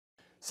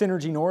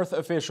Synergy North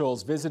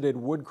officials visited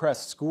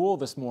Woodcrest School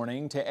this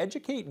morning to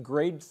educate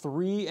grade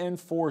 3 and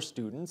 4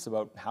 students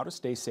about how to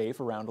stay safe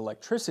around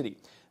electricity.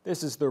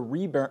 This is the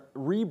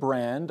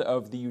rebrand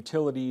of the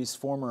utility's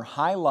former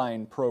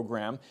Highline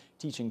program,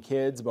 teaching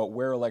kids about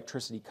where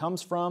electricity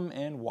comes from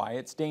and why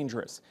it's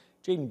dangerous.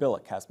 Jaden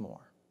Billick has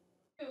more.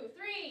 2,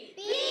 3.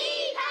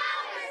 Be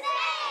Power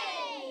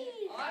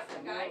Safe!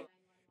 Awesome, guys.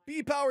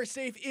 Be Power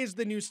Safe is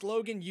the new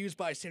slogan used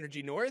by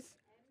Synergy North.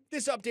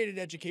 This updated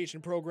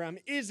education program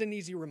is an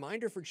easy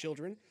reminder for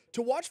children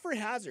to watch for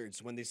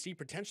hazards when they see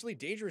potentially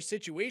dangerous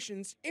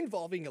situations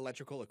involving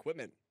electrical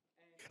equipment.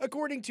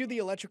 According to the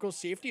Electrical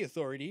Safety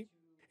Authority,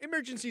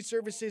 emergency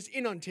services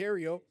in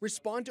Ontario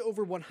respond to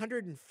over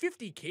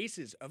 150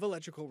 cases of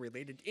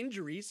electrical-related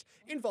injuries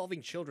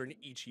involving children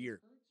each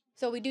year.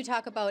 So we do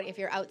talk about if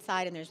you're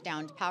outside and there's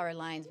downed power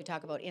lines, we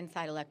talk about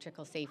inside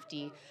electrical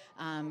safety,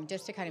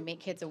 just to kind of make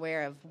kids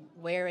aware of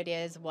where it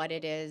is, what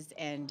it is,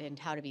 and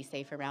how to be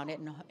safe around it.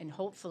 And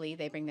hopefully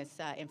they bring this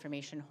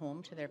information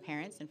home to their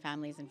parents and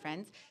families and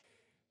friends.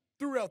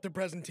 Throughout the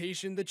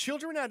presentation, the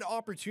children had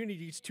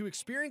opportunities to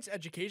experience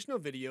educational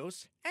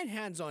videos and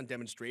hands-on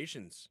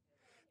demonstrations.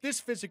 This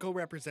physical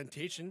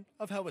representation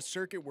of how a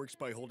circuit works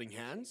by holding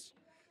hands,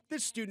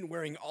 this student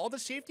wearing all the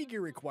safety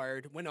gear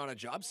required when on a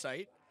job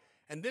site,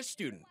 and this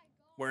student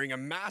wearing a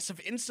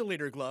massive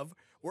insulator glove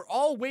were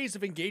all ways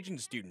of engaging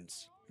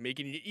students,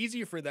 making it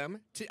easier for them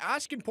to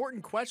ask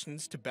important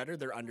questions to better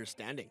their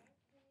understanding.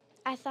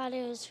 I thought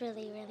it was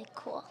really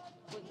cool.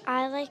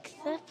 I like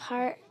the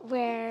part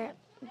where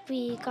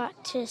we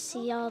got to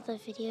see all the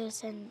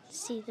videos and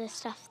see the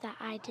stuff that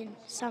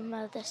some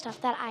of the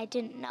stuff that I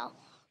didn't know.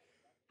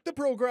 The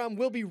program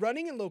will be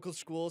running in local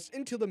schools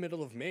until the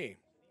middle of May.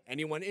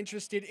 Anyone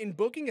interested in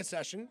booking a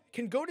session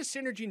can go to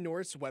Synergy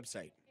North's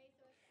website.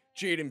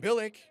 Jaden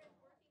Billick,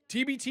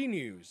 TBT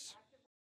News.